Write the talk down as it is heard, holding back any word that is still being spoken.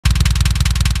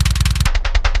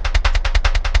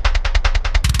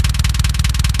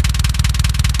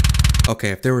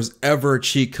Okay, if there was ever a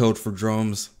cheat code for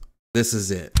drums, this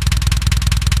is it.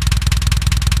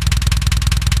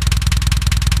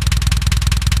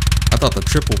 I thought the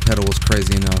triple pedal was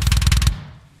crazy enough.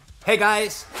 Hey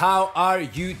guys, how are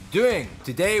you doing?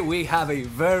 Today we have a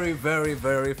very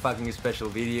fucking special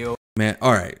video. Man,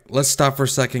 alright, let's stop for a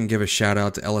second and give a shout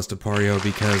out to Ellis DePario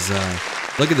because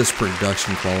look at this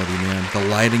production quality, man. The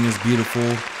lighting is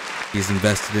beautiful. He's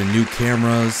invested in new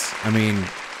cameras. I mean,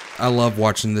 I love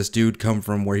watching this dude come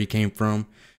from where he came from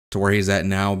to where he's at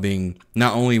now, being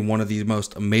not only one of the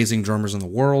most amazing drummers in the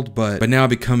world, but now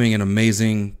becoming an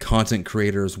amazing content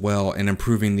creator as well and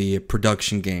improving the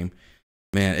production game.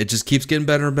 Man, it just keeps getting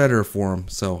better and better for him.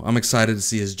 So I'm excited to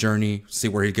see his journey, see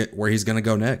where he's gonna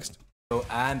go next.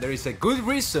 And there is a good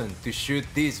reason to shoot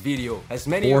this video. As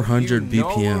many 400 of you know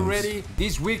BPMs. already,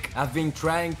 this week I've been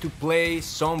trying to play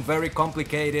some very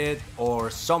complicated or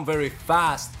some very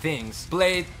fast things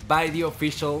played by the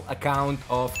official account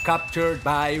of Captured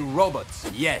by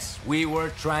Robots. Yes, we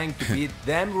were trying to beat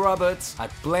them robots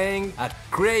at playing at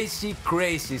crazy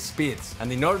speeds.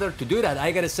 And in order to do that,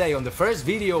 I gotta say, on the first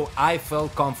video I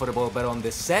felt comfortable, but on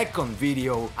the second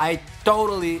video I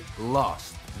totally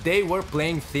lost. They were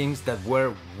playing things that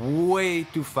were way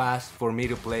too fast for me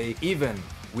to play, even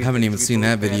with I haven't even seen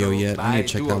that video yet. I need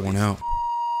to check that one out.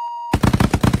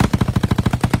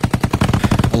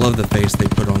 I love the face they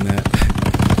put on that.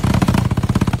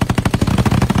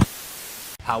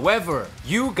 However,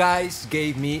 you guys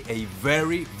gave me a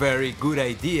very good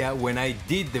idea when I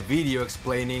did the video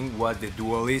explaining what the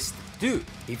Dualists do.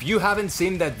 If you haven't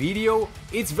seen that video,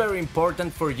 it's very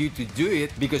important for you to do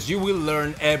it because you will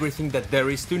learn everything that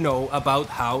there is to know about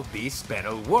how this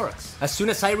pedal works. As soon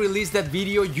as I released that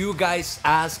video, you guys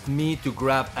asked me to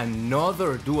grab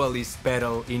another Dualist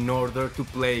pedal in order to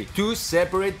play two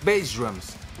separate bass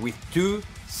drums with two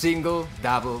single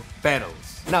double pedals.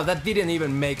 Now that didn't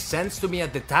even make sense to me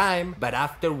at the time, but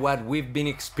after what we've been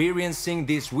experiencing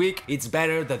this week, it's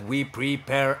better that we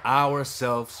prepare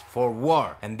ourselves for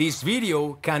war. And this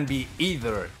video can be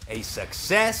either a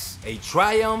success, a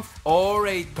triumph, or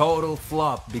a total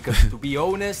flop, because to be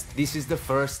honest, this is the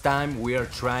first time we are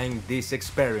trying this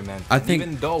experiment. I think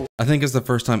it's the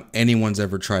first time anyone's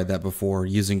ever tried that before,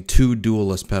 using two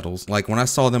Dualist pedals. Like when I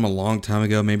saw them a long time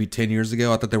ago, maybe 10 years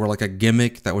ago, I thought they were like a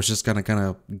gimmick that was just gonna kind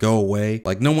of go away.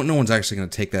 Like no one's actually gonna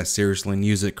take that seriously and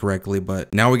use it correctly,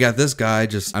 but now we got this guy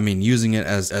just, I mean, using it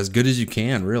as good as you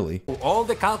can, really. All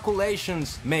the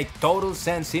calculations make total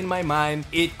sense in my mind.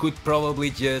 It could probably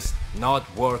just not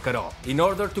work at all. In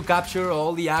order to capture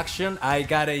all the action, I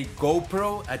got a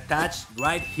GoPro attached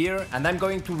right here, and I'm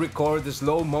going to record the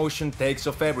slow motion takes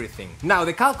of everything. Now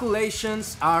the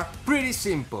calculations are pretty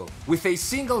simple. With a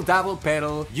single double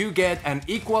pedal, you get an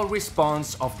equal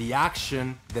response of the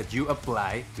action that you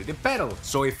apply to the pedal.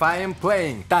 So if I am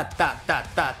playing ta ta ta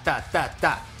ta ta ta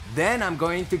ta, then I'm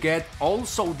going to get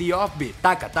also the offbeat,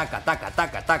 taka taka taka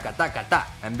taka taka taka ta.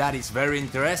 And that is very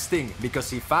interesting,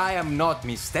 because if I am not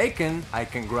mistaken, I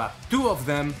can grab two of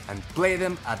them and play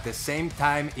them at the same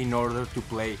time in order to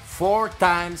play 4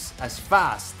 times as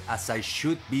fast as I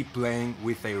should be playing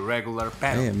with a regular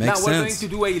pedal. Hey, it makes now we're sense. going to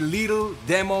do a little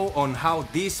demo on how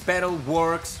this pedal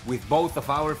works with both of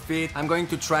our feet. I'm going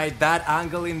to try that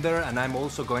angle in there, and I'm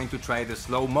also going to try the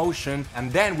slow motion,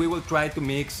 and then we will try to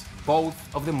mix both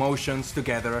of the motions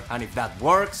together, and if that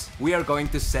works, we are going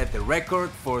to set the record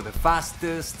for the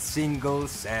fastest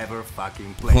singles ever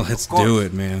fucking played. Well, let's do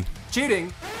it, man.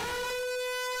 Cheating.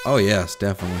 Oh yes,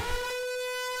 definitely.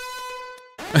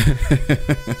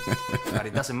 But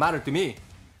it doesn't matter to me.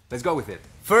 Let's go with it.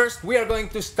 First, we are going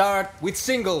to start with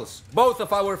singles, both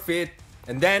of our feet,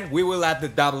 and then we will add the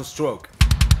double stroke.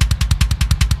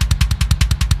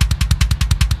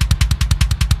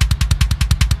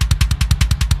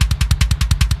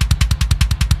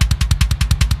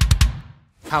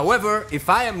 However, if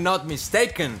I am not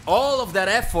mistaken, all of that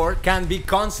effort can be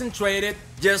concentrated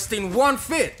just in one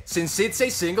fit, since it's a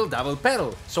single double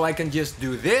pedal. So I can just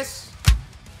do this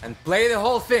and play the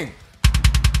whole thing.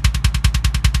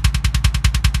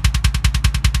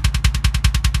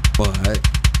 But what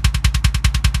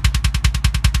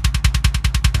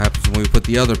happens when we put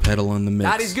the other pedal in the mix?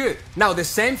 That is good. Now the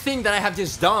same thing that I have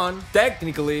just done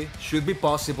technically should be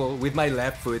possible with my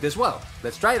left foot as well.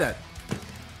 Let's try that.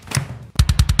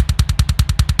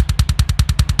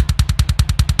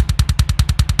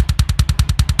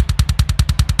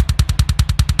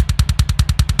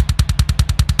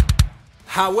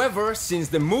 However, since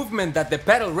the movement that the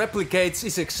pedal replicates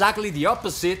is exactly the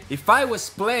opposite, if I was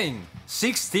playing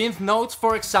 16th notes,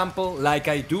 for example, like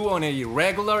I do on a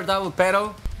regular double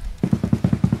pedal,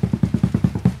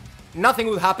 nothing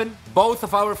would happen. Both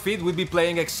of our feet would be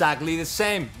playing exactly the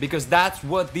same, because that's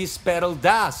what this pedal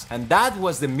does. And that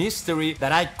was the mystery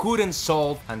that I couldn't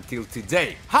solve until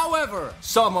today. However,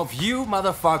 some of you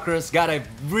motherfuckers got a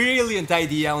brilliant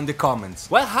idea on the comments.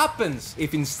 What happens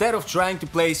if instead of trying to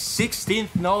play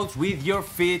 16th notes with your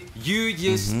feet, you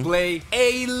just play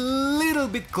a little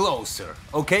bit closer?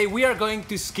 Okay, we are going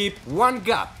to skip one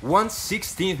gap, one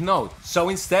 16th note. So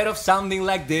instead of sounding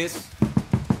like this,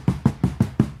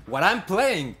 what I'm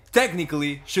playing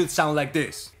technically should sound like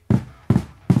this.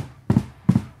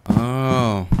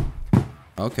 Oh,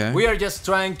 okay. We are just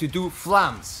trying to do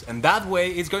flams, and that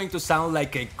way it's going to sound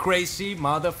like a crazy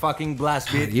motherfucking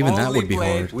blast beat. Even that only would be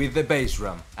played hard. with the bass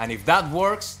drum. And if that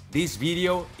works, this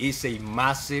video is a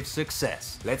massive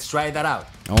success. Let's try that out.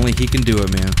 Only he can do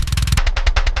it, man.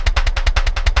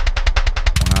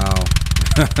 Wow.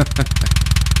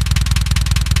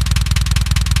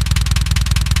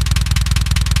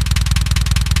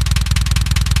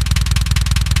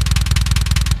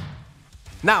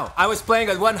 Now, I was playing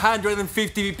at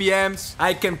 150 BPMs.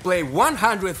 I can play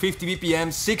 150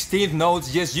 BPMs, 16th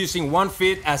notes just using one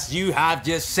foot as you have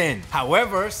just seen.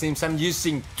 However, since I'm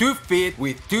using 2 feet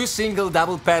with 2 single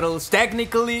double pedals,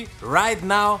 technically, right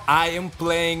now, I am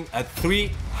playing at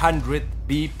 300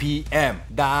 BPM.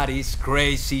 That is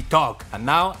crazy talk. And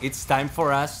now it's time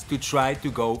for us to try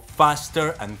to go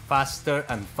faster and faster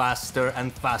and faster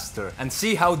and faster and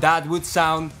see how that would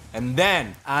sound. And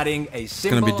then adding a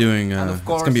cymbal. It's gonna be doing. and of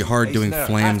course, it's gonna be hard a doing snare.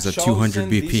 flams I've at 200 chosen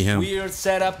this BPM. weird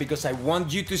setup because I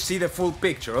want you to see the full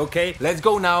picture. Okay, let's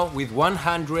go now with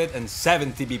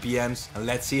 170 BPMs and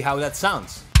let's see how that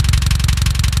sounds.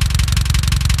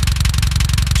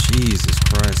 Jesus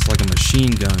Christ, like a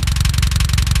machine gun.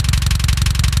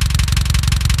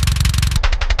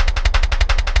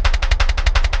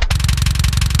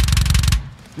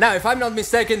 Now, if I'm not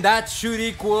mistaken, that should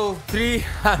equal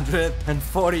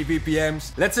 340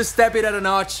 BPMs. Let's just step it at a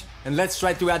notch and let's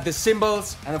try to add the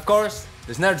cymbals and of course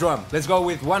the snare drum. Let's go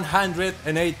with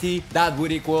 180. That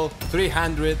would equal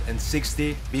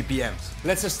 360 BPMs.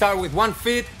 Let's just start with one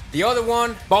foot, the other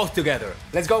one, both together.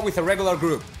 Let's go with a regular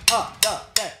group.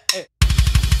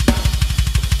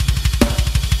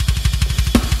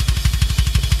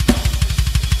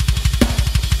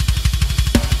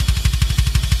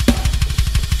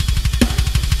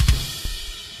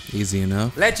 Easy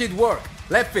enough. Let it work.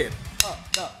 Left foot.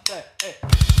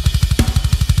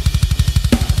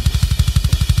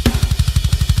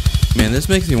 Man, this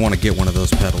makes me want to get one of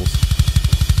those pedals.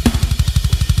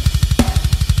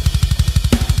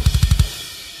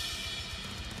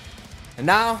 And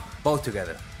now, both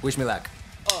together. Wish me luck.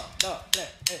 Oh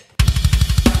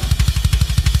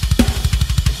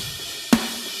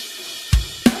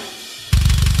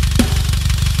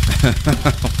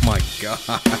my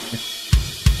god.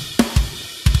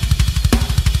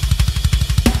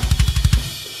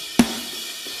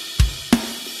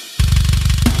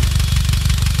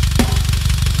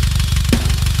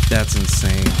 That's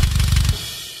insane.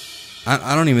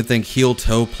 I don't even think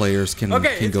heel-toe players can go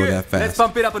that fast. Let's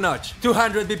pump it up a notch.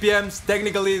 200 BPMs.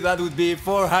 Technically, that would be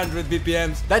 400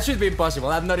 BPMs. That should be impossible.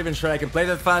 I'm not even sure I can play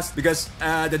that fast because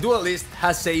the Dualist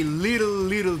has a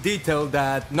little detail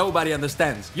that nobody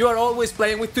understands. You are always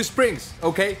playing with 2 springs,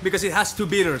 okay? Because it has 2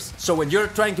 beaters. So when you're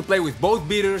trying to play with both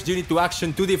beaters, you need to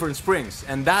action 2 different springs,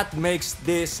 and that makes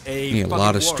this a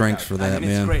lot of strength for that,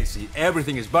 man. It's crazy.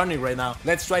 Everything is burning right now.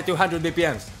 Let's try 200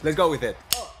 BPMs. Let's go with it.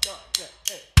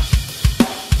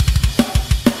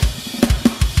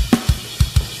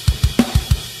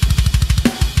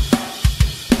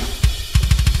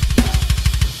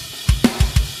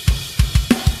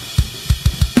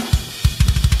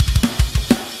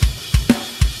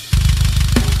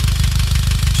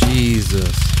 Jesus.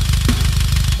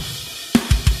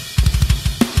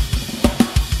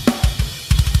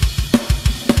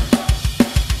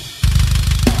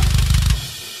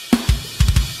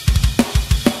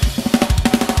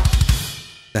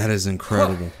 That is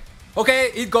incredible.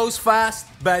 Okay, it goes fast,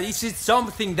 but is it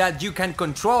something that you can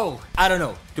control? I don't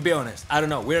know, to be honest, I don't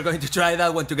know. We're going to try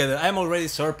that one together. I'm already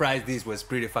surprised this was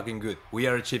pretty fucking good. We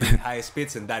are achieving high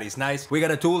speeds and that is nice. We got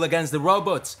a tool against the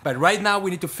robots, but right now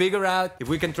we need to figure out if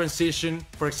we can transition,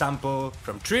 for example,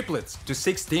 from triplets to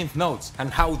 16th notes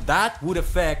and how that would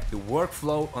affect the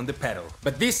workflow on the pedal.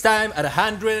 But this time at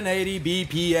 180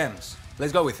 BPMs.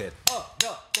 Let's go with it.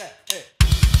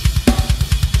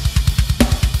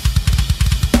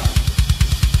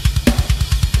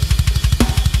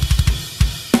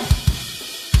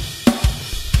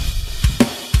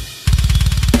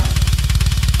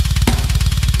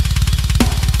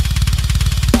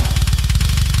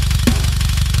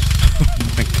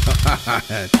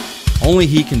 God. Only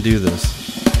he can do this.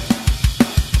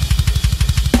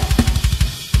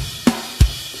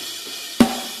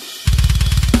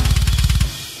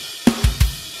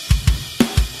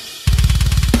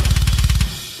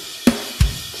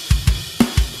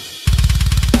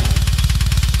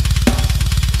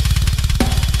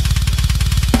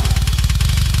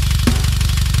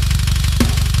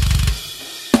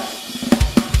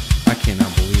 I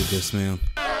cannot believe this, man.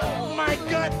 Oh my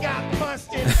gut got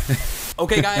busted.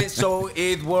 Okay guys, so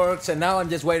it works and now I'm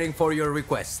just waiting for your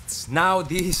requests. Now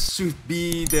this should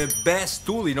be the best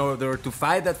tool in order to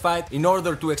fight that fight, in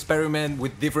order to experiment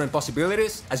with different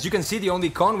possibilities. As you can see, the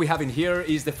only con we have in here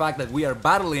is the fact that we are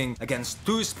battling against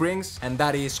 2 springs, and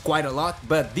that is quite a lot.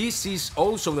 But this is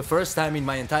also the first time in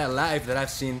my entire life that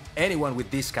I've seen anyone with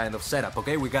this kind of setup,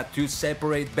 okay? We got 2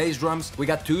 separate bass drums, we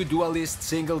got 2 Dualist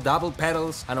single double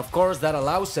pedals, and of course that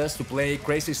allows us to play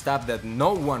crazy stuff that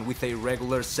no one with a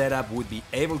regular setup would be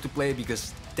able to play,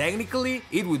 because technically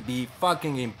it would be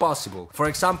fucking impossible. For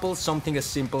example, something as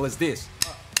simple as this.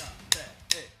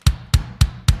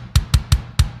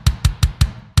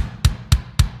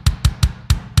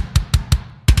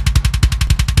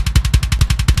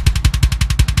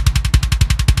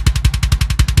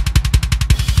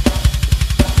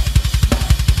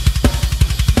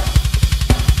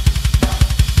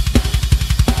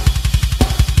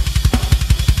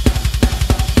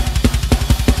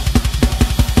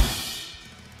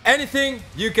 Anything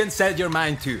you can set your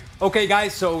mind to. Okay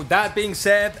guys, so that being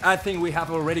said, I think we have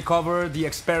already covered the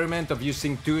experiment of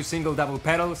using 2 single double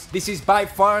pedals. This is by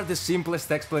far the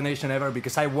simplest explanation ever,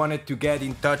 because I wanted to get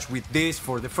in touch with this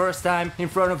for the first time in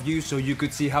front of you so you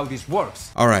could see how this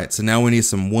works. Alright, so now we need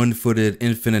some one-footed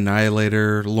Infant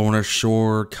Annihilator, Lorna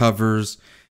Shore covers,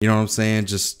 you know what I'm saying?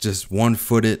 Just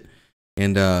one-footed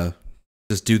and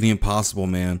just do the impossible,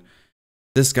 man.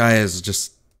 This guy is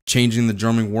just changing the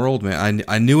drumming world, man.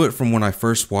 I knew it from when I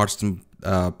first watched him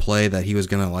play that he was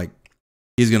gonna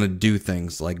he's gonna do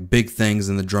things like big things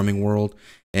in the drumming world,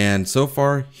 and so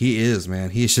far he is,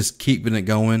 man. He's just keeping it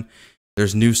going.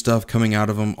 There's new stuff coming out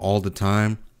of him all the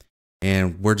time,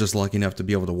 and we're just lucky enough to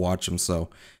be able to watch him. So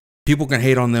people can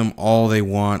hate on them all they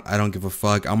want. I don't give a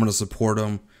fuck. I'm gonna support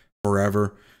him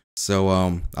forever. So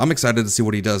I'm excited to see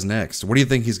what he does next. What do you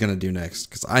think he's gonna do next?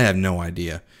 Because I have no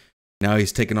idea. Now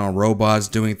he's taking on robots,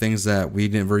 doing things that we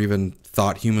never even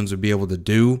thought humans would be able to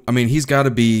do. I mean, he's got to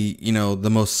be, you know,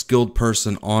 the most skilled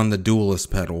person on the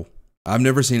Dualist pedal. I've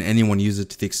never seen anyone use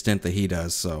it to the extent that he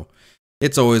does, so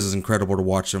it's always incredible to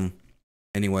watch him.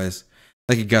 Anyways,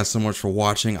 thank you guys so much for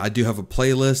watching. I do have a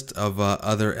playlist of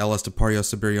other LS Dapario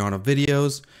Siberiano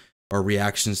videos or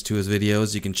reactions to his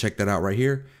videos. You can check that out right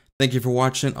here. Thank you for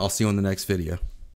watching. I'll see you in the next video.